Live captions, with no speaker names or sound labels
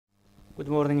Good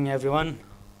morning, everyone.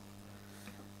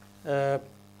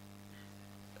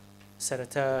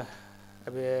 سرەتا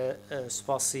ئەبێ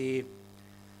سوپاسی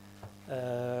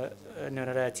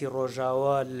نوێنەرایەتی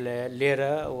ڕۆژاوە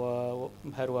لێرە و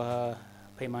هەروەها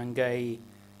پەیمانگای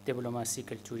دیپلۆماسی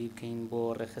کەلتوری بکەین بۆ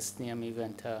ڕێخستنی ئەم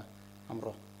ئیڤێنتە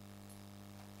ئەمڕۆ.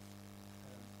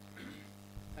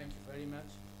 Thank you very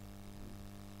much.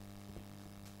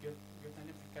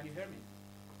 Can you hear me?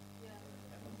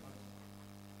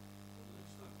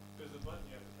 There's a button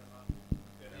you have to turn on.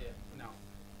 Yeah, now.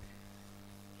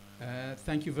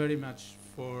 Thank you very much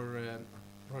for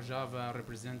Rojava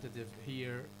representative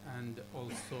here and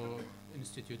also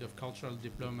Institute of Cultural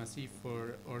Diplomacy for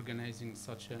organizing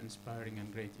such an inspiring and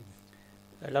great event.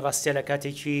 لە ڕاستیە لە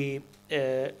کاتێکی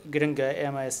گرنگە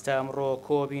ئێمە ئێستا ئەمڕۆ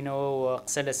کۆبینەوە و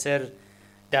قسە لەسەر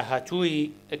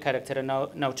داهاتووی کارکتەرە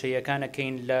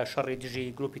ناوچەیەکانەکەین لە شەڕی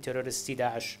دژی گروپی تەرۆریستی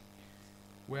داعش.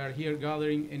 We are here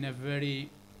gathering in a very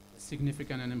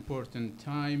significant and important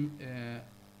time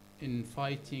in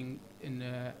fighting in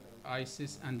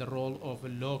ISIS and the role of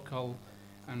a local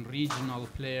and regional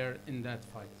player in that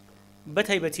fight.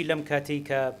 بەتایبەتی لەم کاتەی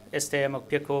کە ئێستا ئێمە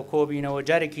پێکەوە کۆبینەوە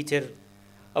جارێکی تر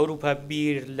ئەوروپا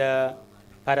بیر لە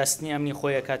پاراستنی ئەمنی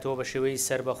خۆی کاتەوە بە شێوەی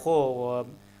سربەخۆ و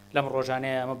لەم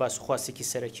ڕۆژانەیە ئەمە باسوخواسێکی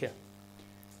سەرەکیە.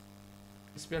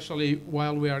 Especially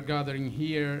while we are gathering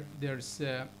here, there's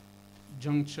a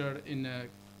juncture in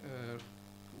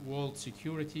world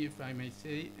security, if I may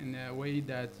say, in a way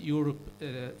that Europe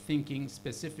thinking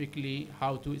specifically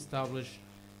how to establish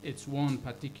its one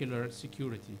particular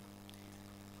security.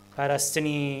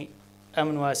 پاراستنی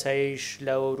ئەمن و ئاسایش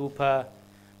لە ئەوروپا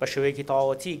بە شێوەیەکی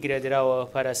تەواوەتی گرێدراوە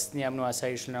پاراستنی ئەمن و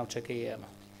ئاسایش لە ناوچەکەی ئێمە.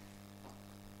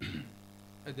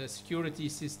 The security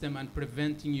system and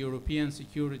preventing European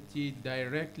security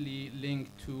directly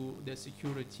linked to the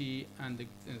security and the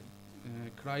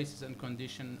crisis and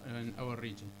condition in our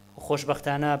region.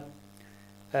 خۆشبەختانە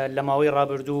لە ماوەی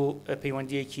ڕابردوو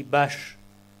پەیوەندیەکی باش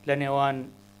لە نێوان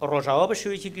ڕۆژاوە بە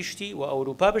شێوەیەکی گشتی و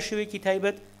ئەوروپا بە شێوەیەکی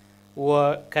تایبەت و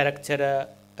کارکتەرە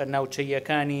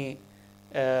ناوچەیەکانی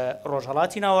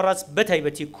ڕۆژهەڵاتی ناوەڕاست بە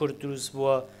تایبەتی کورد دروست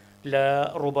بووە لە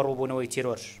ڕوبەڕووبوونەوەی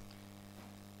تیرۆر.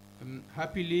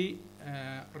 Happily,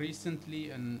 recently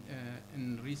and in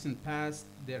recent past,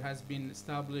 there has been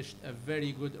established a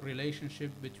very good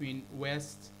relationship between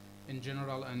West in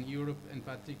general and Europe in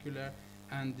particular,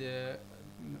 and the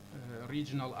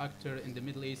regional actor in the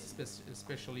Middle East,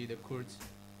 especially the Kurds.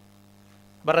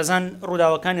 بەڕێزان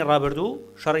ڕووداوەکانی ڕابردوو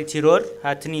شەڕی تیرۆر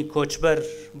هاتنی کۆچبەر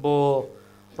بۆ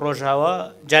ڕۆژاوە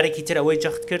جارێکی تر ئەوەی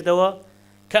جەخت کردەوە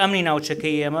کە ئەمنی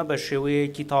ناوچەکەی ئێمە بە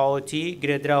شێوەیەکی تەواوەتی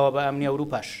گرێدراوە بە ئەمنی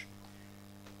ئەوروپاش.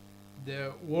 The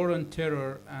war on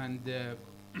terror and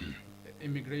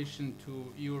immigration to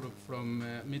Europe from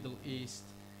Middle East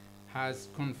has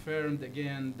confirmed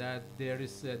again that there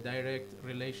is a direct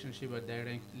relationship, a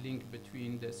direct link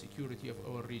between the security of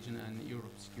our region and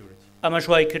Europe's security. ئەمەش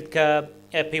وای کرد کە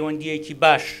پەیوەندیەکی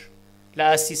باش لە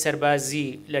ئاستی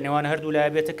سەربازی لە نێوان هەردوو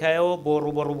لای بێتەکایەوە بۆ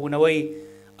ڕوبەڕووبوونەوەی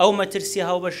ئەو مەترسی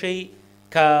هاوبەشەی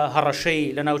کە هەڕەشەی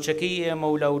لە ناوچەکەی ئێمە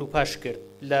و لە ئەوروپاش کرد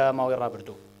لە ماوەی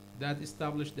ڕابردوو. That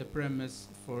established the premise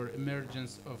for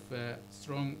emergence of a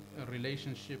strong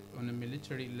relationship on a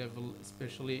military level,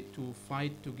 especially to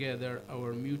fight together our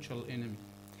mutual enemy.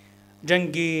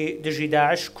 جەنگی دژی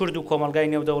داعش کورد و کۆمەڵگای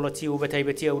نێودەوڵەتی و بە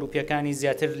تایبەتی ئەوروپیەکانی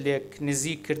زیاتر لێک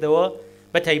نزیک کردەوە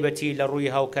بە تایبەتی لە ڕووی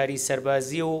هاوکاری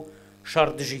سەربازی و شەڕ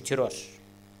دژی تیرۆر.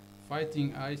 Fighting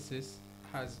ISIS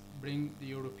has bring the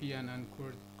European and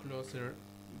Kurd closer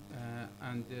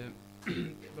and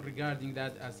regarding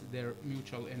that as their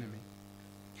mutual enemy.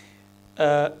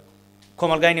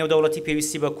 کۆمەڵگای نێودەوڵەتی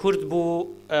پێویستی بە کورد بوو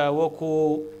وەکو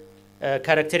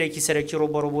کارکتەرێکی سەرەکی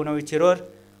ڕوبەڕووبوونەوەی تیرۆر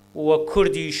و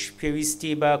کوردیش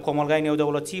پێویستی بە کۆمەڵگای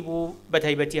نێودەوڵەتی بوو بە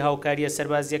تایبەتی هاوکاریە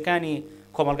سەربازیەکانی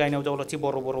کۆمەڵگای نێودەوڵەتی بۆ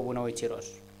ڕوبەڕووبوونەوەی تیرۆر.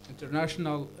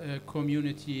 International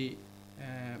community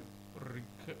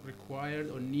required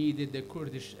or needed the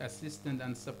Kurdish assistance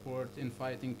and support in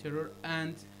fighting terror,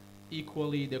 and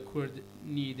equally the Kurd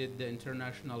needed the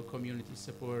international community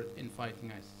support in fighting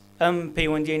ISIS. ئەم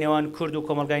پەیوەندی نێوان کورد و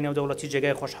کۆمەڵگای نێودەوڵەتی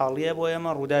جێگای خۆشحاڵیە بۆ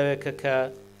ئێمە ڕووداوێکە کە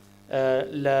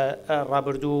لە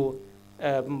ڕابردوو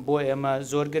بۆ ئێمە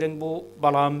زۆر گرنگ بوو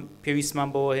بەڵام پێویستمان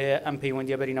بۆ هەیە ئەم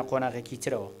پەیوەندیە بەرینە قۆناغێکی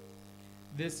ترەوە.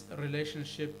 This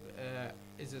relationship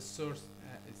is a source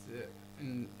is a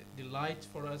delight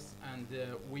for us, and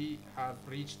we have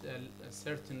reached a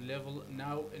certain level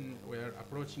now, and we are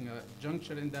approaching a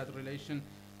juncture in that relation.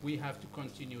 We have to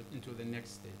continue into the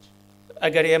next stage.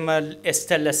 ئەگەر ئێمە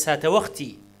ئێستا لە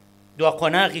ساتەوەختی دوا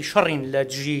قۆناغی شەڕین لە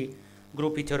دژی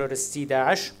گروپی تەرۆریستی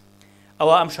داعش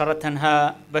ئەوە ئەم شەڕە تەنها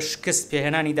بە شکست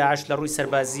پێهێنانی داعش لە ڕووی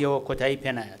سەربازیەوە کۆتایی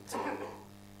پێنایەت.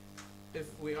 If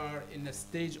we are in a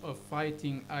stage of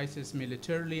fighting ISIS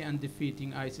militarily and defeating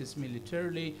ISIS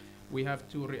militarily, we have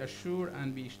to reassure and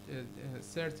be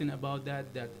certain about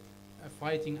that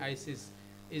fighting ISIS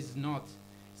is not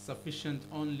sufficient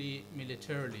only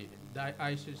militarily.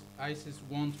 ISIS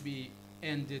won't be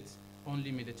ended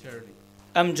only militarily.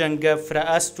 ئەم جەنگە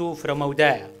فرەئاست و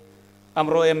فرەمەودایە.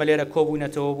 ئەمڕۆ ئێمە لێرە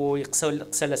کۆبوونەتەوە بۆی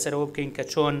قسە لەسەرەوە بکەین کە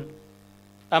چۆن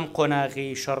ئەم قۆناغی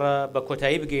شەڕە بە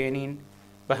کۆتایی بگەێنین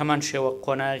بە هەمان شێوە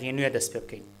قۆناغی نوێ دەست پێ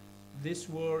بکەین. This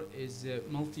war is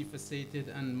multifaceted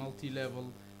and multi-level.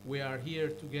 We are here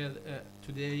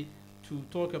today to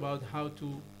talk about how to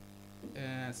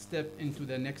step into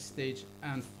the next stage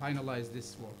and finalize this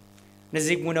war.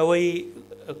 نزیکبوونەوەی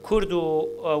کورد و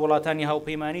وڵاتانی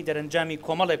هاوپەیمانی دەرەنجامی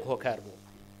کۆمەڵێک هۆکار بوو.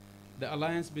 The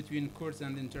alliance between Kurds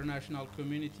and the international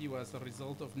community was a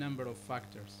result of number of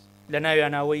factors. لە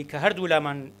ناویانەوەی کە هەردوو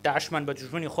لامان داعشمان بە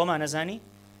دژمنی خۆمان نەزانی.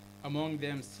 Among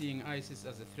them seeing ISIS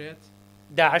as a threat.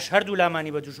 داعش هەردوو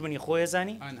لامانی بە دژمنی خۆی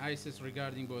زانی. And ISIS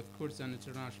regarding both Kurds and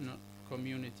international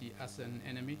community as an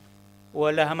enemy.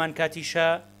 و لە هەمان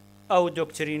کاتیشە ئەو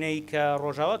دۆکترینەی کە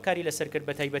ڕۆژاوا کاری لەسەر کرد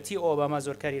بە تایبەتی ئۆباما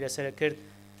زۆر کاری لەسەر کرد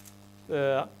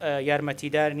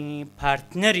یارمەتیدارنی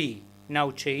پارتنەری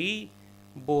ناوچەیی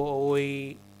بۆ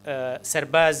ئەوەی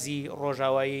سەربازی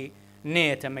ڕۆژاوایی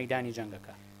نێتە مەیدانی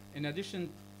جەنگەکە. In addition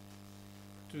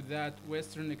to that,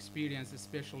 Western experience,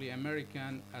 especially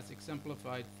American, as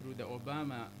exemplified through the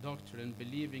Obama doctrine,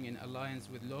 believing in alliance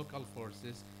with local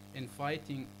forces in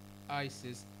fighting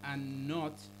ISIS and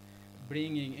not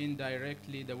bringing in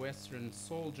directly the Western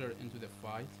soldier into the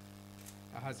fight,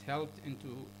 has helped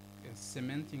into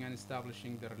cementing and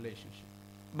establishing the relationship.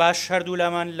 باش هەردوو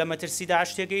لامان لە مەترسی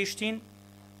داعش تێگەیشتین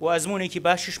و ئەزمونێکی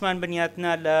باشیشمان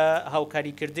بنیاتنا لە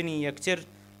هاوکاریکردنی یەکتر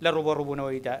لە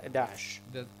ڕوبەڕووبوونەوەی داعش.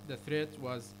 The threat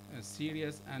was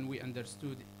serious and we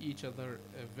understood each other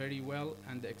very well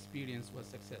and the experience was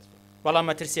successful. بەڵام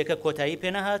مەترسیەکە کۆتایی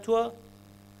پێنەهاتووە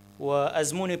و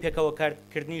ئەزمونی پێکەوە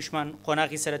کارکردنیشمان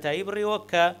قۆناغی سەرەتایی بڕیەوە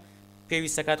کە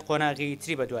پێویستەکات قۆناغی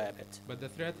تری بەدوایە بێت. But the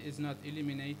threat is not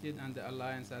eliminated and the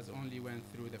alliance has only went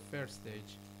through the first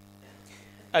stage.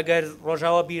 ئەگەر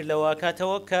ڕۆژاوە بیر لەوە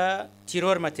کاتەوە کە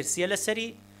تیرۆر مەترسیە لەسەری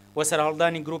و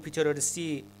سەرهەڵدانی گروپی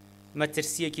تۆرۆریستی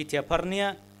مەترسیەکی تێپەڕ نییە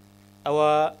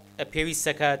ئەوە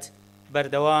پێویستەکات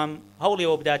بەردەوام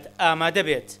هەوڵیەوە بدات ئامادە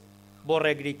بێت بۆ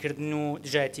ڕێگریکردن و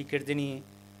دژایەتیکردنی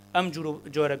ئەم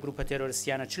جۆرە گروپە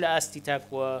تێرۆریستیانە چ لە ئاستی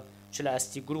تاکووە چ لە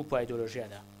ئاستی گروپ و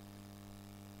ئایدۆلۆژیادا.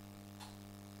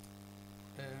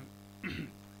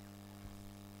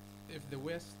 If the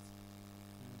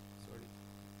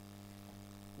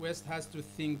West has to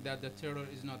think that the terror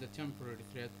is not a temporary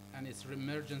threat and its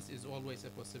reemergence is always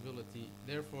a possibility.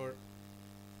 Therefore,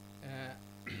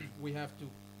 we have to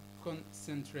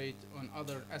concentrate on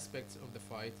other aspects of the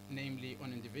fight, namely on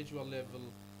individual level,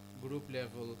 group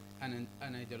level, and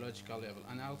an ideological level.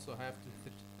 And I also have to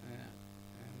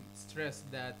stress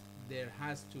that there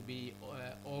has to be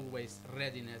always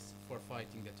readiness for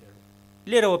fighting the terror.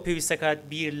 لێرەوە پێویستەکات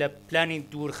بیر لە پلانی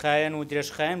دوورخایەن و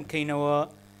درێژخایەن بکەینەوە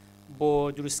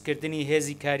بۆ دروستکردنی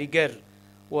هێزی کاریگەر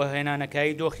و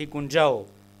هێنانەکایی دۆخی گونجاو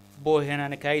بۆ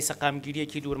هێنانەکایی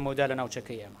سەقامگیریەکی دوورمەودا لە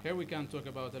ناوچەکەی ئێمە. Here we can talk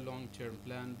about a long-term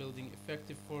plan, building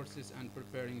effective forces and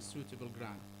preparing suitable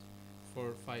ground for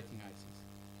fighting ISIS.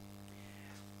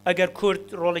 ئەگەر کورد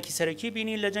ڕۆڵێکی سەرەکی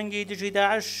بینی لە جەنگی دژی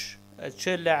داعش چ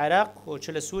لە عێراق و چ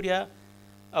لە سووریا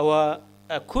ئەوە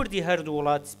کوردی هەردوو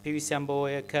وڵات پێویستیان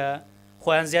بەوەیە کە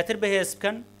خۆیان زیاتر بەهێز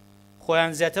بکەن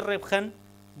خۆیان زیاتر ڕێبخەن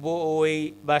بۆ ئەوەی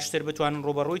باشتر بتوانن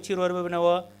ڕوبەڕووی تیرۆر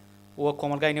ببنەوە و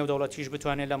کۆمەلگای نێودەوڵەتیش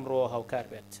بتوانێت لەمڕۆ هاوکار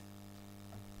بێت.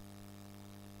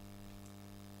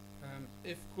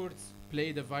 If Kurds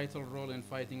played a vital role in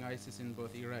fighting ISIS in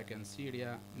both Iraq and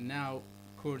Syria, now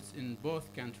Kurds in both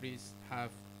countries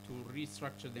have to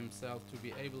restructure themselves to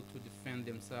be able to defend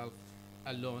themselves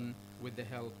alone with the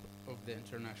help of the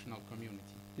international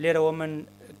community. لێرەوە من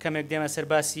کەمێک دێمە سەر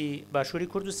باسی باشووری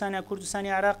کوردستانی کوردستانی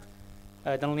عێراق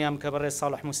دڵنیام کە بەڕێز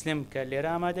ساڵح موسلم کە لێرە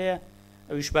ئامادەیە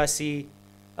ئەویش باسی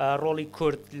ڕۆڵی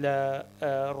کورد لە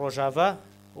ڕۆژاوا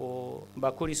و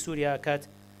باکووری سووریا کات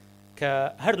کە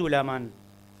هەردوو لامان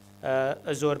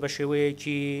زۆر بە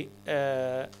شێوەیەکی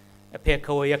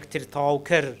پێکەوە یەکتر تەواو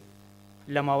کرد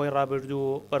لە ماوەی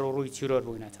ڕابردوو بەڕووڕووی تیرۆر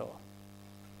بووینەتەوە.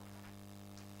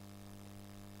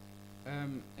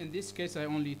 In this case, I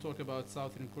only talk about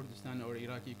southern Kurdistan or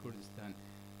Iraqi Kurdistan.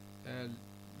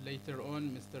 Later on,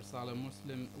 Mr. Saleh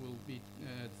Muslim will be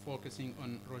focusing on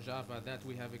Rojava, that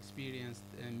we have experienced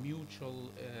a mutual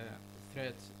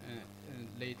threat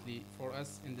lately for us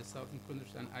in the southern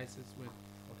Kurdistan, ISIS with.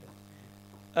 Okay.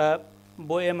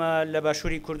 بۆ ئێمە لە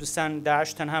باشووری کوردستان داعش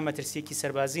تەنها مەترسیەکی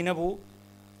سەربازی نەبوو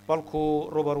بەڵکو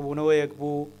ڕوبەڕووبوونەوەیەک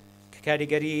بوو کە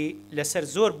کاریگەری لەسەر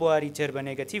زۆر بواری تر بە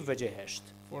نێگەتیڤ بەجێهێشت.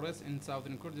 For us in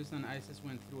southern Kurdistan, ISIS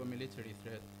went through a military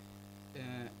threat.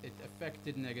 It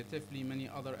affected negatively many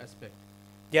other aspects.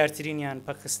 دیارترینیان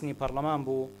پەخستنی پەرلەمان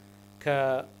بوو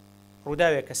کە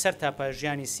ڕووداوێکە سەر تاپە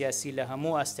ژیانی سیاسی لە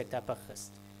هەموو ئەستێکتا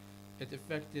پەخست. It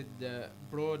affected the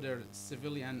broader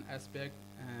civilian aspect,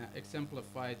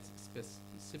 exemplified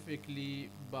specifically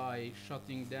by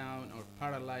shutting down or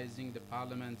paralyzing the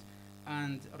parliament,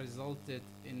 and resulted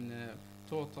in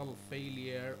total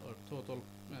failure or total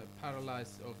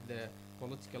paralysis of the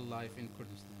political life in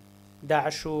Kurdistan.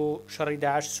 داعش و شەڕی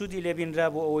داعش سوودی لێبینرا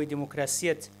بۆ ئەوەی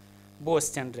دیموکراسیەت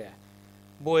بۆستێنرێ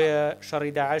بۆیە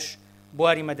شەڕی داعش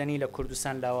بواری مەدەنی لە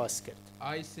کوردستان لاواز کرد.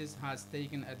 ISIS has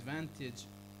taken advantage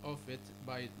of it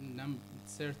by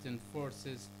certain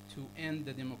forces to end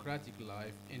the democratic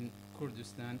life in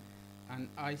Kurdistan, and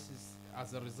ISIS as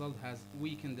a result has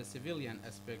weakened the civilian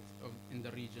aspect in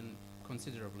the region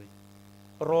considerably.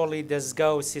 ڕۆڵی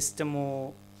دەستگا و سیستم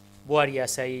و بواری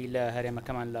یاسایی لە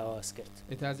هەرێمەکەمان لاواز کرد.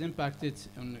 It has impacted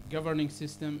on governing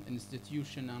system,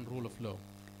 institution and rule of law.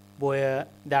 بۆیە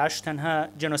داعش تەنها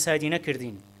جەنۆسایدی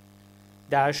نەکردین،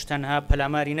 داعش تەنها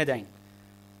پەلاماری نەداین،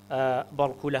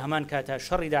 بەڵکو لە هەمان کاتا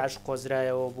شەڕی داعش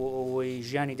قۆزرایەوە بۆ ئەوەی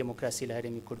ژیانی دموکراسی لە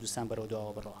هەرێمی کوردستان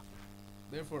بەرەودەوە بڕەوە.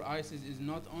 Therefore, ISIS is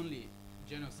not only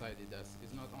genocided us,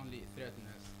 is not only threatened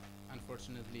us.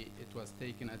 Unfortunately, it was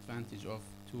taken advantage of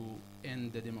to end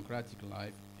the democratic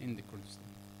life in the Kurdistan.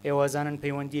 ئێوەزانن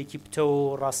پەیوەندیەکی پتە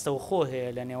و ڕاستەوخۆ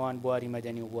هەیە لە نێوان بواری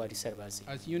مەدەنی و بواری سەربازی.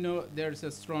 As you know, there's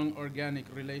a strong organic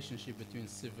relationship between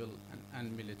civil and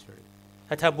military.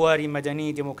 هەتا بواری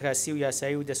مەدەنی دموکراسی و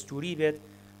یاسایی و دەستوری بێت،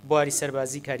 بواری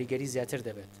سەربازی کاریگەری زیاتر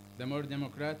دەبێت. The more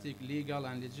democratic, legal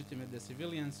and legitimate the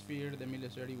civilian sphere, the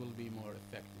military will be more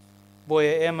effective.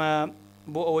 بۆیە ئێمە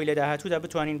بۆ ئەوەی لە داهاتوودا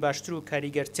بتوانین باشتر و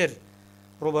کاریگەرتر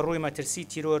ڕوبەڕووی مەترسی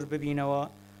تیرۆر ببینەوە،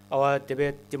 ئەوە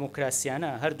دەبێت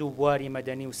دموکراسیانە هەردوو بواری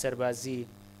مەدەنی و سەربازی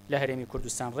لە هەرێمی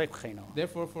کوردستان ڕێک بخەینەوە.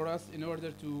 Therefore, for us, in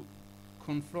order to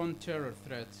confront terror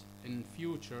threats in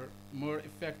future more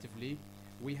effectively,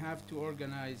 we have to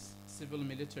organize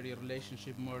civil-military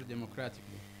relationship more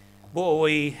democratically. بۆ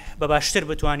ئەوەی بە باشتر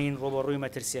بتوانین ڕوبەڕووی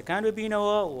مەترسیەکان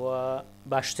ببینەوە و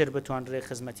باشتر بتوانرێ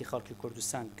خزمەتی خەڵکی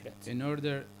کوردستان بکرێت. In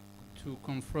order to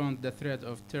confront the threat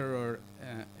of terror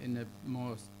in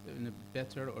a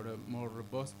better or a more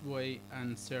robust way and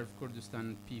serve Kurdistan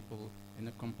people in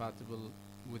a compatible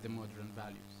with the modern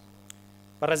values.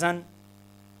 بەڕێزان،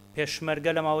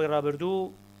 پێشمەرگە لە ماوەی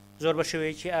ڕابردوو زۆر بە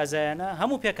شێوەیەکی ئازایانە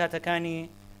هەموو پێکاتەکانی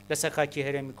لەسەر خاکی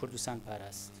هەرێمی کوردستان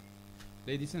پاراست.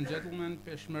 Ladies and gentlemen,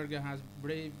 Peshmerga has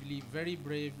very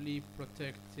bravely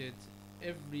protected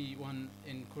everyone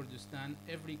in Kurdistan,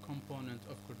 every component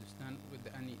of Kurdistan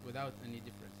without any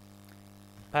difference.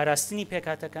 پاراستنی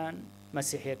پێکاتەکان،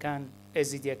 مەسیحیەکان،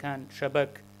 ئێزیدیەکان،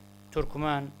 شەبەک،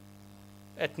 تورکمان،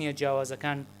 ئەتنیە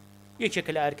جیاوازەکان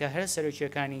یەکێکە لە ئەرکە هەر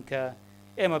سەرۆکیەکانی کە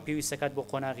ئێمە پێویستەکات بۆ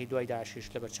قۆناغی دوای داعشیش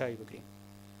لە بەرچاوی بگرین.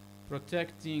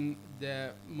 Protecting the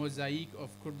mosaic of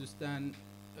Kurdistan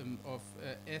of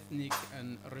ethnic and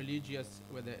religious,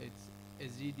 whether it's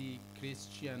Yazidi,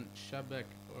 Christian, Shabak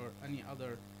or any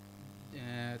other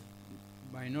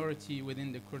minority within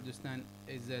the Kurdistan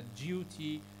is a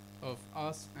duty of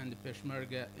us and the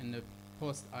Peshmerga in the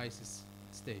post-ISIS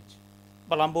stage.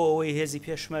 بەڵام بۆ ئەوەی هێزی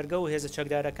پێشمەرگە و هێزە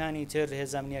چەکدارەکانی تر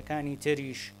هێزامنیەکانی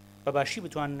تریش بەباشی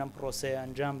بتوانن ئەم پرۆسەیە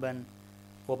ئەنجام بن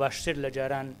و باشتر لە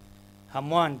جاران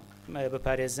هەمووان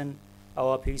بپارێزن،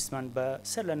 ئەوە پێویستمان بە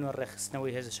سەر لە نوێ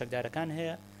ڕێخستنەوەی هێزە چەکدارەکان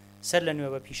هەیە، سەر لە نوێ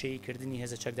بە پیشەییکردنی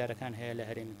هێزە چەکدارەکان هەیە لە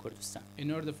هەرێمی کوردستان. In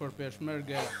order for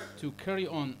Peshmerga to carry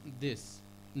on this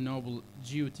noble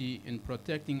duty in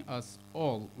protecting us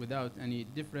all without any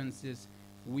differences,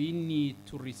 we need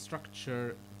to restructure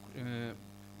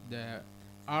the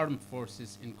armed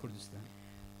forces in Kurdistan.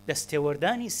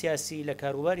 دەستێوەردانی سیاسی لە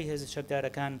کاروباری هێزە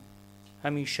چەکدارەکان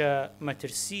هەمیشە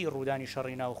مەترسی ڕوودانی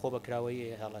شەڕی ناوخۆ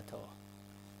بەکراوەیە هێڵێتەوە.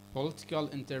 Political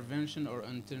intervention or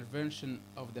intervention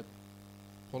of the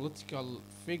political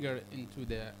figure into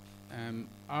the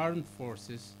armed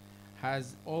forces has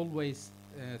always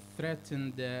threatened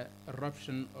the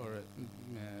eruption or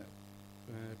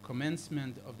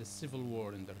commencement of the civil war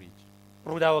in the region.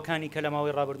 ڕووداوەکانی کە لە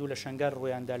ماوەی ڕابردوو لە شەنگار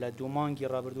ڕوویاندا لە دوو مانگی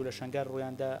ڕابردوو لە شەنگار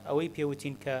ڕوویاندا ئەوەی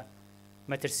پێوتین کە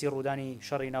مەترسی ڕوودانی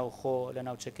شەڕی ناوخۆ لە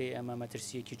ناوچەکەی ئەمە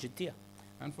مەترسیەکی جددیە.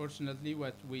 Unfortunately,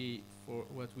 what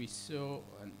we saw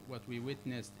and what we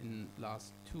witnessed in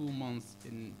last 2 months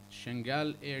in Shangal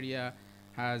area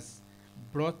has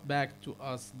brought back to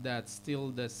us that still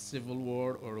the civil war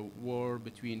or a war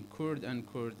between Kurd and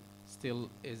Kurd still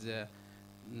is a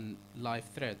live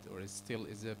threat or it still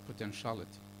is a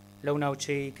potentiality. لەو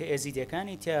ناوچەی کە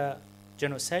ئێزیدەکانی تیا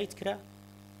جەنۆساید کرا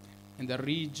In the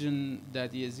region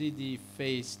that Yazidi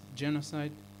faced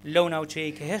genocide, لەو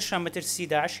ناوچەی کە هێشتا مەترسی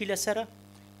داعشی لەسرە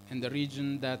in the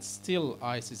region that still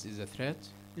ISIS is a threat,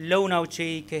 لەو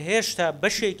ناوچەی کە هێشتا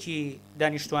بەشێکی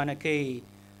دانیشتوانەکەی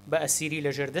بە ئەسیری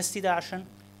لە ژێردەستی داعشن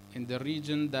in the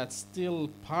region that still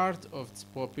part of its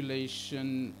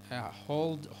population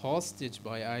hold hostage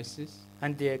by ISIS,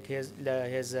 هەندێک لە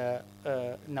هێزە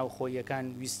ناوخۆیەکان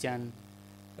ویستیان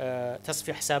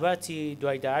تەسفی حساباتی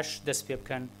دوای داعش دەست پێ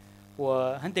بکەن و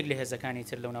هەندێک لە هێزەکانی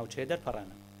تر لەو ناوچەیە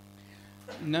دەرپەڕانن.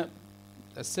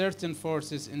 certain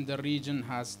forces in the region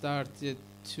has started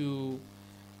to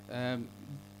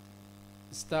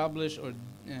establish or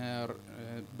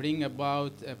bring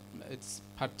about its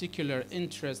particular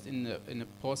interest in a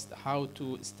post how to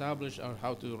establish or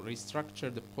how to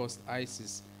restructure the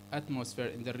post-ISIS atmosphere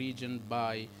in the region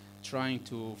by trying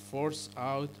to force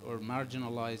out or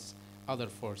marginalize other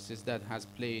forces that has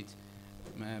played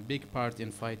a big part in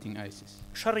fighting ISIS.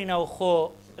 شەڕی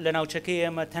ناوخۆ لە ناوچەکەی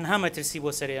ئێمە تەنها مەترسی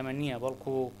بۆ سەر ئێمە نییە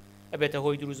بەڵکو ئەبێتە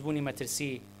هۆی دروستبوونی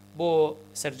مەترسی بۆ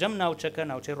سەرجەم ناوچەکە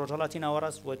ناوچەی ڕۆژهەڵاتی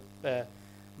ناوەڕاست و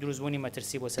دروستبوونی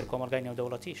مەترسی بۆ سەر کۆمەلگای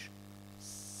نێودەوڵەتیش.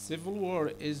 Civil war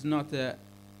is not a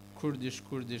Kurdish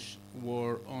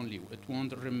war only. It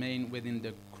won't remain within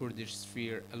the Kurdish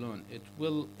sphere alone. It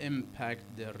will impact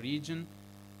the region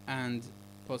and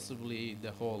possibly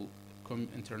the whole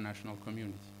international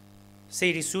community.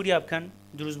 سەیری سووریا بکەن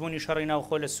دروستبوونی شەڕی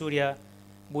ناوخۆ لە سووریا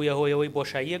بووە هۆیەوەی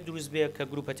بۆشاییەک دروست بێ کە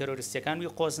گروپە تەرۆریستیەکان وی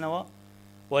قۆزنەوە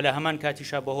و لە هەمان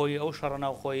کاتیشا بەهۆی ئەو شەڕە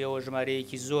ناوخۆیەوە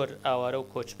ژمارەیەکی زۆر ئاوارە و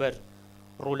کۆچبەر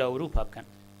ڕوو لە ئەوروپا بکەن.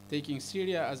 Taking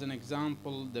Syria as an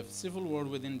example, the civil war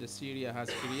within the Syria has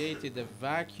created a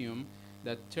vacuum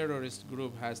that terrorist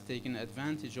group has taken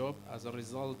advantage of. As a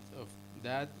result of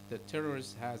that, the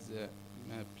terrorist has a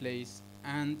place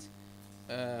and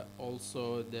also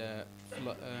the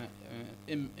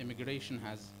immigration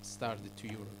has started to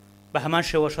Europe. بە هەمان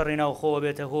شێوە شەڕی ناوخۆوە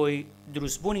بێتە هۆی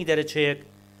دروستبوونی دەرەچەیەک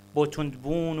بۆ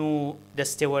توندبوون و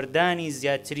دەستێوەردانی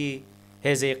زیاتری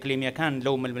هێزە ئیقلیمیەکان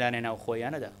لەو ململانە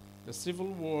ناوخۆیانەدا. The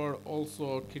civil war also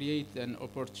created an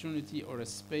opportunity or a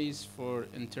space for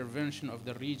intervention of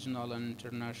the regional and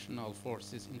international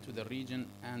forces into the region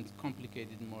and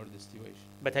complicated more the situation.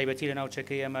 بەتایبەتی لە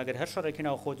ناوچەکەی ئێمە ئەگەر هەر شەڕێکی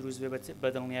ناوخۆ دروست بێ بە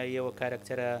دڵنیاییەوە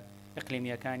کارکتەرە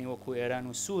ئیقلیمیەکانی وەکو ئێران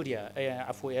و سووریا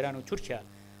عەفو ئێران و تورکیا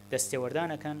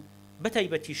دەستێوەردانەکەن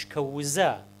بەتایبەتیش کە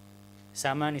وزە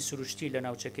سامانی سروشتی لە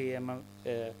ناوچەکەی ئێمە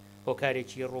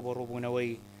هۆکارێکی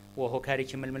ڕۆبەڕووبوونەوەی و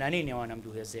هۆکارێکی ململانەی نێوان ئەم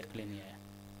دوو هێزە ئیقلیمیەیە.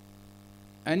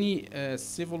 Any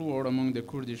civil war among the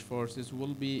Kurdish forces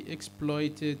will be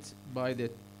exploited by the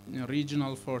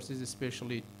regional forces,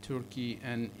 especially Turkey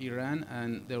and Iran,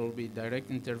 and there will be direct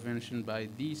intervention by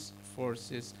these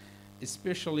forces,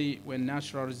 especially when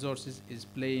natural resources is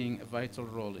playing a vital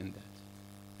role in that.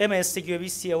 ئێمە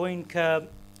ئێستاگوێبیستی ئەوەین کە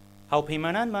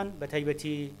هاوپەیمانانمان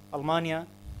بەتایبەتی ئەڵمانیا،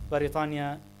 بەریتانیا،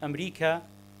 ئەمریکا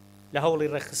لە هەوڵی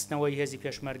ڕێخستنەوەی هێزی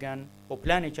پێشمەرگان و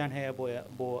پلانێکیان هەیە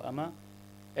بۆ ئەمە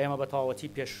ئێمە بە تەواوەتی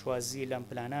پێشوازی لەم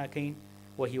پلانەکەین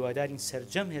و هیوادارین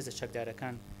سەرجەم هێزە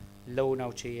چەکدارەکان لەو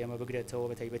ناوچەی ئێمە بگرێتەوە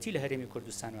بەتایبەتی لە هەرێمی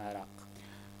کوردستان و عێراق.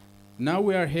 Now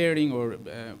we are hearing or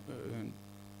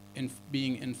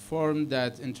being informed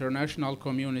that international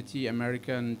community,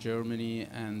 America and Germany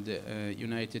and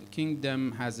United Kingdom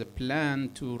has a plan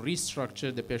to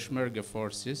restructure the Peshmerga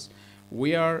forces.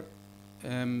 We are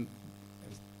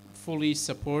fully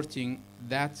supporting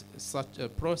such a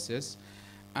process,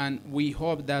 and we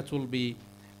hope that will be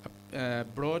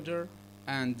broader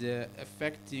and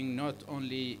affecting not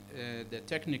only the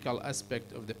technical aspect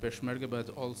of the Peshmerga but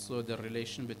also the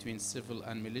relation between civil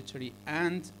and military,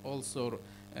 and also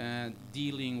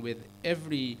dealing with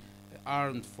every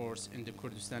armed force in the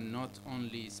Kurdistan, not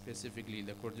only specifically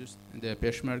the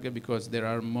Peshmerga, because there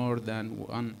are more than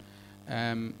one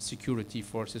security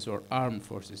forces or armed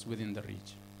forces within the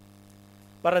region.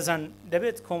 بەڕێزان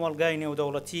دەبێت کۆمەڵگای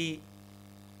نێودەوڵەتی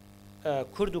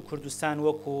کورد و کوردستان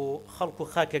وەکو خەڵک و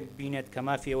خاکێک بینێت کە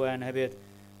مافیەوەیان هەبێت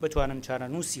بتوانن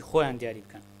چارەنووسی خۆیان دیاری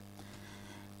بکەن.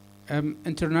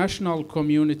 International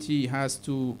community has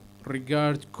to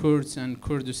regard Kurds and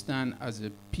Kurdistan as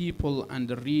a people, and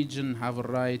the region have a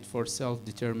right for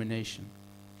self-determination.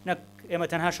 نەک ئێمە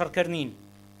تەنها شەڕکەر نین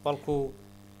بەڵکو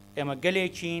ئێمە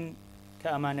گەلێکین کە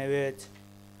ئەمانەوێت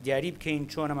دیاری بکەین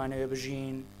چۆن ئەمانەوێت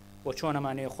بژین و چۆن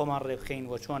ئەمانەیە خۆمان ڕێبخەین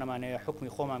و چۆن ئەمانەیە حکمی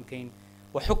خۆمان بکەین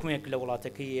و حکمێک لە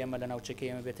وڵاتەکەی ئێمە لە ناوچەکەی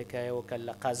ئێمە بێتەکایەوە کە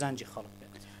لە قازانجی خەڵک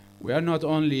بێت. We are not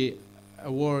only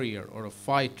a warrior or a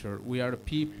fighter. We are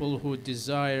people who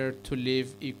desire to live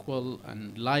equal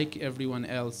and like everyone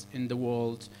else in the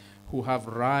world, who have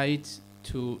right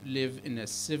to live in a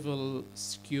civil,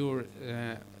 secure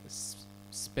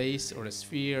space or a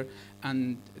sphere,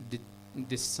 and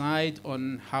decide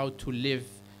on how to live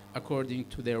according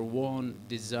to their own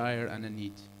desire and a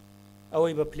need.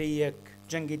 ئەوەی بە پلەی یەک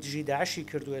جەنگی دژی داعشی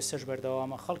کردو ئێستش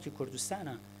بەردەوامە خەڵکی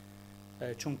کوردستانە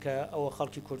چونکە ئەوە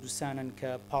خەڵکی کوردستانن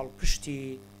کە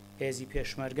پاڵپشتی هێزی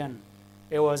پێشمەرگەن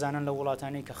ئێوەزانن لە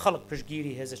وڵاتانەی کە خەڵک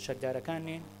پشتگیری هێزە چەکدارەکان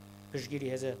نین پشتگیری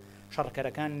هێزە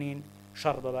شەڕکەرەکان نین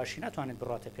شەڕ بەباشی ناتوانێت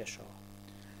بڕاتە پێشەوە.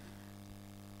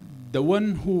 The one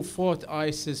who fought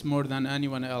ISIS more than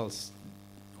anyone else,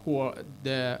 who are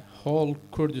the whole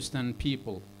Kurdistan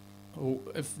people, who,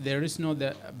 if there is no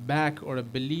the back or a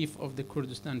belief of the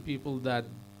Kurdistan people that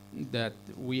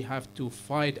we have to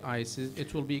fight ISIS,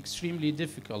 it will be extremely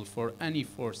difficult for any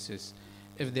forces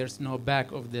if there's no back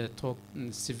of the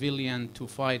civilian to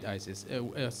fight ISIS.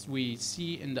 As we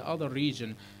see in the other region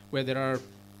where there are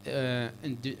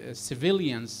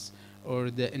civilians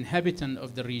or the inhabitant of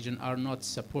the region are not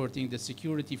supporting the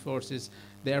security forces,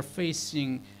 they are facing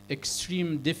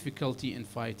extreme difficulty in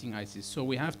fighting ISIS. So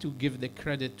we have to give the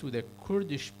credit to the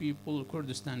Kurdish people,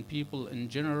 Kurdistan people in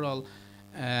general,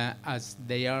 as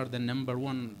they are the number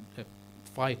one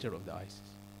fighter of the ISIS.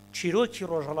 چیرۆکی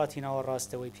ڕۆژهەڵاتی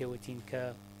ناوەڕاستەوەی پێوتین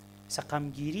کە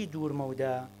سەقامگیری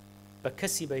دوورمەودا بە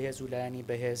کەسی بەهێز و لایەنی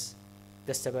بەهێز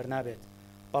دەستەبەر نابێت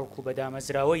بەڵکو بە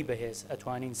دامەزراوەی بەهێز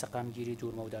ئەتوانین سەقامگیری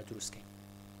دوورمەودا دروستکەین.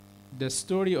 The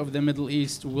story of the Middle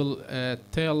East will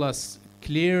tell us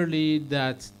clearly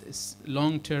that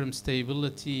long-term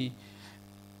stability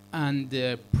and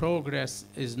progress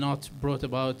is not brought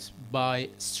about by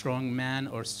strong man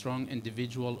or strong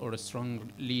individual or a strong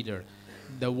leader.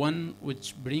 The one which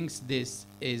brings this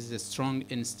is a strong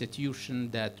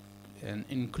institution, that an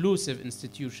inclusive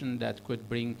institution that could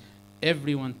bring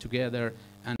everyone together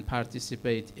and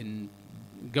participate in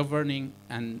governing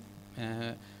and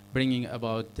bringing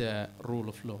about the rule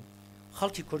of law.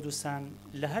 خەڵکی کوردستان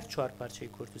لە هەر چوار پارچەی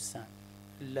کوردستان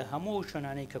لە هەموو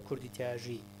شوێنانەی کە کوردی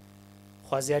تیاژی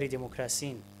خوازیاری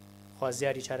دموکراسین،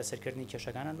 خوازیاری چارەسەرکردنی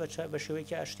کێشەکانان بە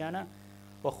شێوەیەکی ئاشتیانە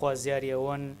و خوازیاری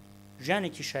ئەوەن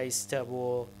ژانێکی شایستە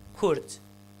بۆ کورد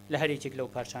لە هەر یەکێک لەو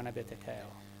پارچانە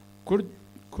بێتەکایەوە.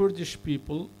 Kurdish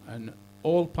people and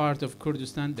all part of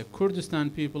Kurdistan, the Kurdistan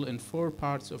people in 4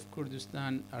 parts of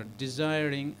Kurdistan are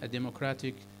desiring a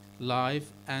democratic life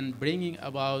and bringing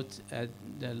about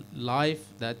the life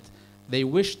that they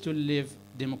wish to live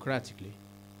democratically.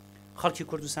 خەڵکی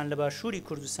کوردستان لە باشووری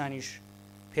کوردستانیش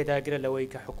پێداگرە لەوەی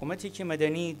کە حکوومەتێکی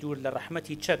مەدەنی دوور لە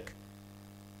ڕەحمەتی چەک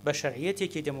بە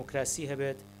شەرعیەتێکی دموکراسی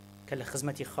هەبێت کە لە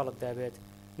خزمەتی خەڵکدا بێت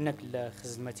نەک لە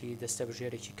خزمەتی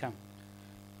دەستەبژێرێکی کەم.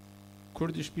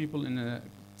 Kurdish people in the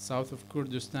south of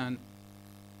Kurdistan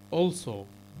also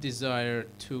desire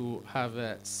to have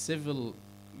a civil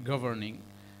governing,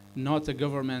 not a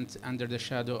government under the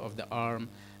shadow of the arm,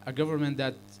 a government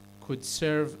that could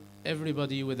serve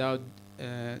everybody without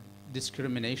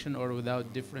discrimination or without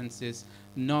differences,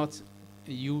 not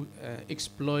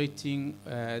exploiting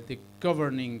the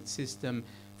governing system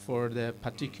for the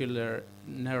particular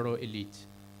narrow elite.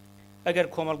 ئەگەر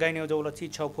کۆمەلگای نێودەوڵەتی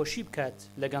چاوپۆشی بکات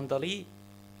لە گەندەڵی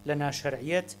لە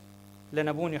ناشەرعیەت لە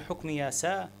نەبوونی حکمی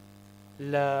یاسا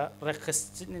لە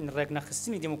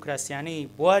ڕێکنەخستنی دیموکراسیانەی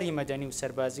بواری مەدەنی و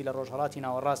سەربازی لە ڕۆژهەڵاتی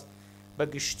ناوەڕاست بە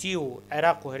گشتی و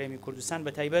عێراق و هەرێمی کوردستان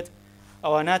بە تایبەت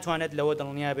ئەوە ناتوانێت لەوە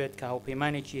دڵنیا بێت کە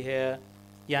هاوپەیمانێکی هەیە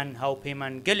یان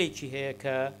هاوپەیمان گەلێکی هەیە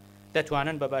کە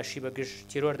دەتوانن بەباشی بە گشت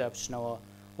تیرۆردا بچنەوە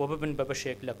و ببن بە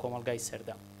بەشێک لە کۆمەلگای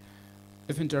سەردا.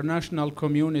 If international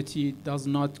community does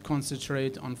not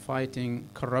concentrate on fighting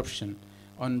corruption,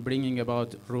 on bringing about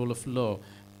rule of law,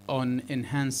 on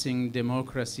enhancing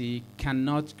democracy,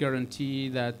 cannot guarantee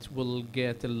that we'll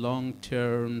get a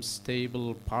long-term stable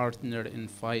partner in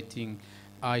fighting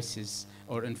ISIS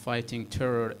or in fighting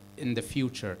terror in the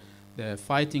future. The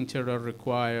fighting terror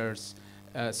requires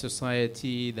a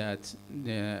society that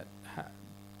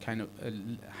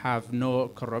have no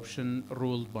corruption,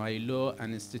 ruled by law and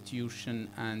institution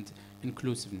and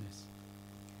inclusiveness.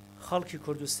 خەڵکی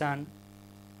کوردستان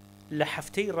لە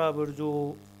هەفتەی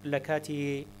ڕابردوو لە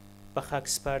کاتی بە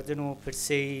خاکسپاردن و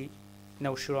پرسەی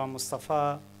نەوشیروان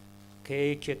مستەفا کە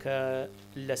یەکێکە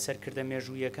لە سەرکردە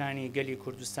مێژوویەکانی گەلی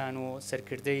کوردستان و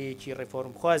سەرکردەیەکی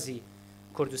ڕێفۆرمخوازی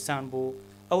کوردستان بوو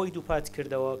ئەوەی دووپات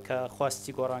کردەوە کە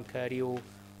خواستی گۆڕانکاری و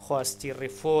خواستی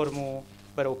ڕێفۆرم و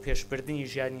بەرەو پێشبردننی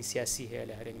ژیانی سیاسی هەیە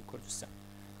لە هەرێمی کوردستان.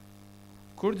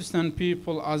 Kurdistan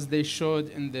people, as they showed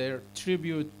in their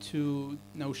tribute to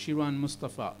Nowshiran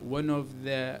Mustafa, one of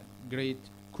the great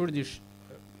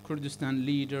Kurdistan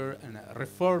leader and a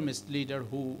reformist leader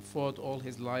who fought all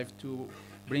his life to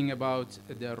bring about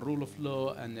the rule of law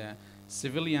and a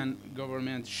civilian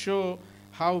government, show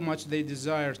how much they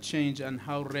desire change and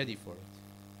how ready for it.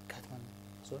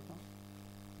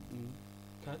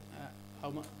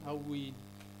 How we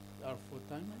are for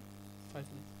time? 5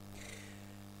 minutes.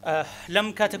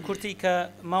 لم کاتە کورتی کە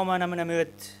ماومانە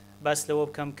منەمەوێت باس لەوە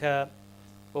بکەم کە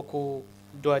وەکو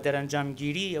دوا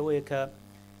دەرەنجامگیری ئەوەیە کە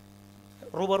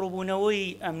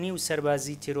ڕوبەڕووبوونەوەی ئەمنی و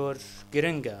سەربازی تیرۆر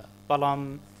گرنگە، بەڵام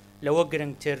لەوە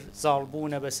گرنگتر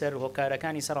زاڵبوونە بەسەر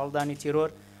هۆکارەکانی سەرهەڵدانی تیرۆر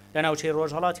لە ناوچەی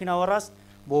ڕۆژهەڵاتی ناوەڕاست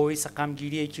بۆ ئەوەی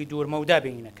سەقامگیریەکی دوورمەودا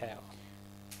بینەکەیەوە.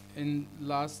 In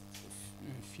last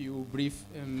few brief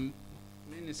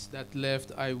minutes that left,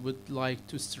 I would like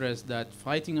to stress that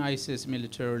fighting ISIS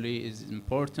militarily is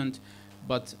important,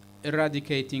 but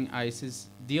eradicating ISIS,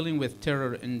 dealing with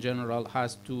terror in general,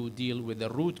 has to deal with the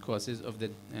root causes of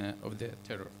the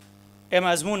terror. ئێمە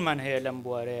ئەزموونمان هەیە لەم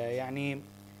بوارەیە، یعنی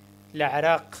لە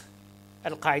عێراق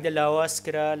القاعدە لاواز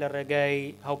کرا لە ڕێگای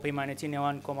هاوپەیمانەتی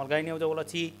نێوان کۆمەڵگای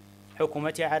نێودەوڵەتی،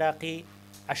 حکوومەتی عێراقی،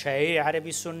 عەشایەری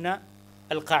عەرەبی سوننە،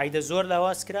 القاعدە زۆر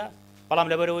لاواز کرا، بەڵام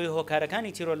لەبەرەوەی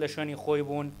هۆکارەکانی تیرۆر لە شوێنی خۆی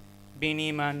بوون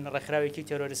بینیمان ڕێکخراوێکی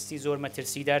تێرۆریستی زۆر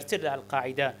مەترسیدارتر لە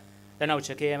القاعدە لە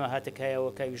ناوچەکەی ئێمە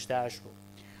هاتەکایەوە کە 18 بوو.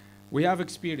 We have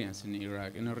experience in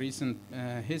Iraq. In a recent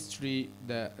history,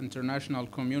 the international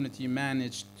community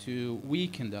managed to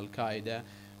weaken Al-Qaeda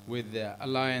with the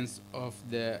alliance of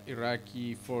the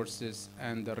Iraqi forces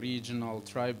and the regional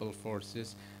tribal forces,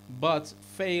 but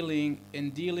failing in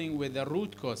dealing with the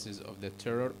root causes of the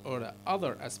terror or the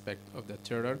other aspect of the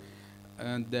terror.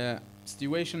 And the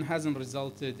situation hasn't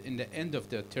resulted in the end of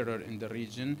the terror in the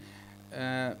region.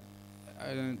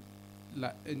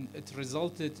 It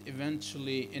resulted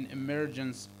eventually in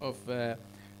emergence of a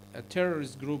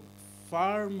terrorist group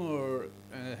far more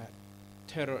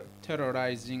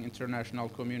terrorizing international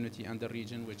community and the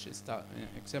region, which is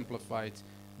exemplified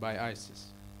by ISIS.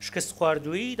 شکست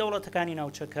خواردووی دەوڵەتەکانی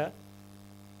ناوچەکە،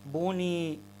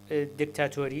 بوونی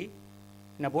دیکتاتۆری،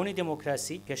 نەبوونی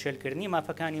دموکراسی، پێشێلکردنی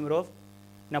مافەکانی مرۆڤ،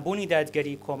 نەبوونی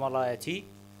دادگەری کۆمەڵایەتی،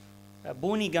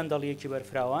 بوونی گەندەڵیەکی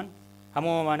بەرفراوان،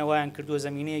 هەموو ئەمانەوەیان کردووە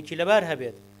زەمینەیەکی لەبار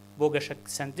هەبێت بۆ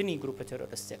گەشەسەندنی گروپە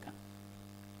تێرۆریستەکان.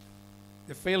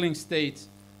 The failing state,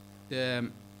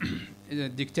 the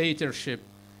dictatorship,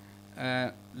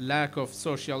 lack of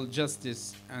social justice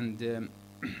and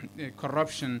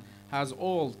corruption has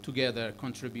all together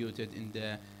contributed in the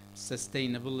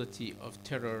sustainability of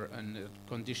terror and the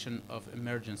condition of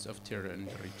emergence of terror in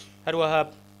the region. هەروەها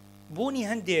بوونی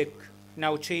هەندێک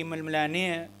ناوچەی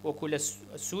ململانەیە وەکو لە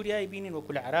سووریای بینین،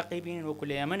 وەکو لە عێراقی بینین، وەکو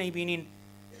لە یەمەنی بینین،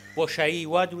 بۆشایی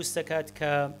وا دروست دەکات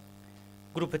کە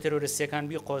گروپە تێرۆریستیەکان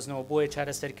بیقۆزنەوە بۆیە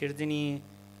چارەسەرکردنی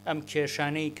ئەم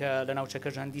کێشانەی کە لە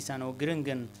ناوچەکەش هەندیسانەوە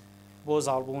گرنگن بۆ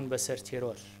زاڵبوون بەسەر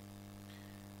تێرۆر.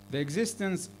 The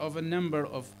existence of a number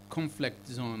of conflict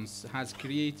zones has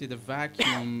created a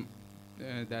vacuum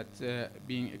that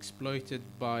being exploited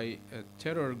by a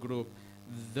terror group,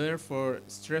 therefore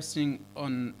stressing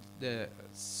on the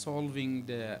solving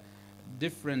the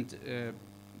different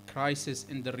crises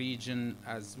in the region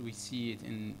as we see it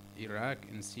in Iraq,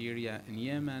 in Syria, in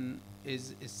Yemen, is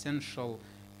essential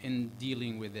in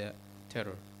dealing with the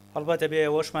terror. هەڵبەتە بێ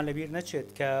ئەوەشمان لەبیر نەچێت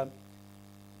کە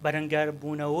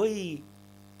بەرەنگاربوونەوەی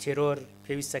تێرۆر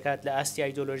پێویست دەکات لە ئاستی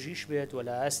ئایدۆلۆژیش بێت و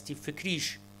لە ئاستی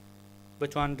فکریش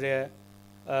بتوانرێ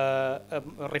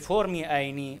ڕیفۆرمی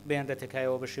ئاینی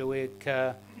بێنرێتەکایەوە بە شێوەیە کە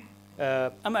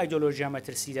ئەم ئایدۆلۆژیا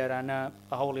مەترسیدارانە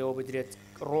هەوڵێەوە بدرێت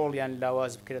ڕۆڵیان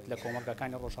لاواز بکرێت لە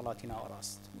کۆمەڵگەکانی ڕۆژهەڵاتی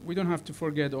ناوەڕاست. We don't have to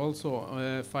forget also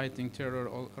fighting terror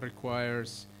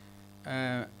requires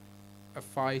a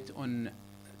fight on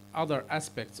other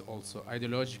aspects also,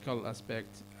 ideological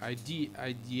aspect,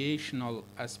 ideational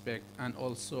aspect, and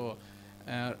also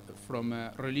from a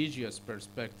religious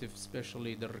perspective,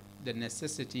 especially the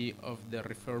necessity of the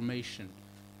reformation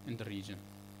in the region.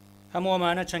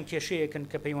 هەمووەمانە چەند کێشەیەکن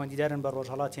کە پەیوەندیدارن بە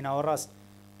ڕۆژهەڵاتی ناوەڕاست،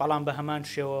 بەڵام بە هەمان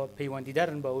شێوە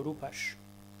پەیوەندیدارن بە ئەوروپاش.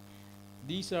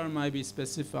 These are might be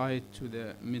specified to the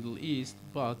Middle East,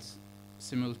 but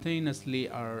simultaneously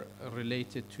are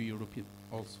related to Europe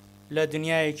also. لە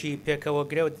دنیایەکی پێکەوە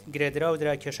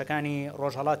گرێدراودرا کێشەکانی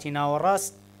ڕۆژهەڵاتی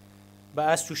ناوەڕاست بە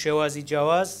ئاست و شێوازی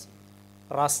جیاواز،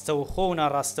 ڕاستەوخۆ و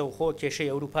ناڕاستەوخۆ کێشەی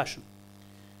ئەوروپاشن.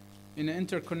 In an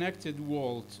interconnected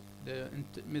world, the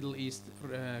Middle East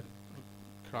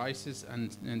crisis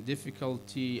and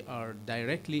difficulty are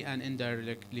directly and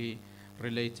indirectly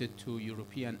related to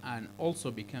European and also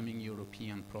becoming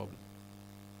European problem.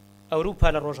 ئەوروپا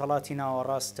لە ڕۆژهەڵاتی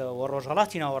ناوەڕاستە و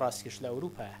ڕۆژهەڵاتی ناوەڕاستیش لە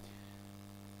ئەوروپایە.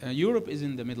 Europe is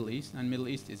in the Middle East and Middle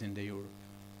East is in the Europe.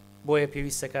 بۆیە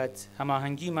پێویستە کات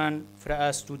هەماهەنگیمان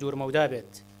فرەئاست و دوورمەودا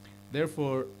بێت.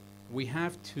 Therefore, we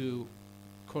have to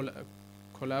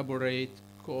collaborate,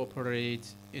 cooperate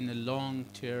in a long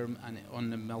term and on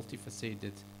a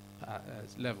multifaceted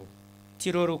level.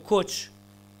 تیرۆر و کۆچ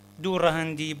دوو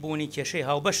ڕەهەندی بوونی کێشەی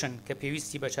هاوبەشن کە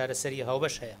پێویستی بە چارەسەری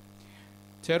هاوبەش هەیە.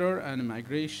 Terror and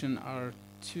migration are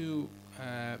two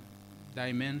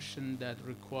dimensions that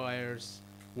requires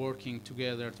working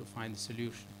together to find a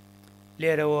solution.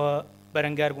 لێرەوە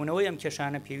بەرەنگاربوونەوەی ئەم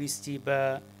کێشانە پێویستی بە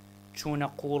چوونە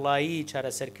قوڵایی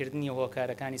چارەسەرکردنی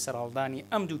هۆکارەکانی سەرهەڵدانی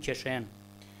ئەم دوو کێشەیەن.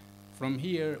 From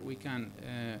here, we can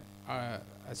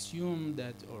assume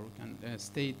that, or we can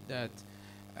state that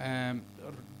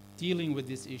dealing with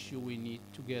this issue, we need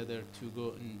together to go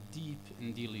in deep in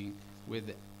dealing with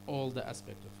all the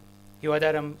aspects of it.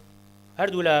 هیوادارم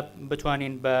هەردوو لە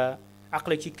بتوانین بە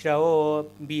عەقڵێکی کراوەوە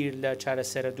بیر لە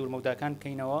چارەسەرە دوورمەوداکان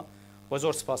بکەینەوە و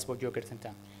زۆر سپاس بۆ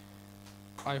گوێگرتنتان.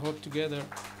 I hope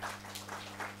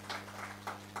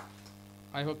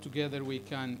together we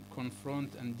can confront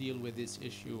and deal with this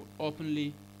issue openly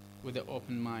with an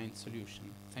open mind solution.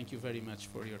 Thank you very much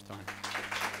for your time.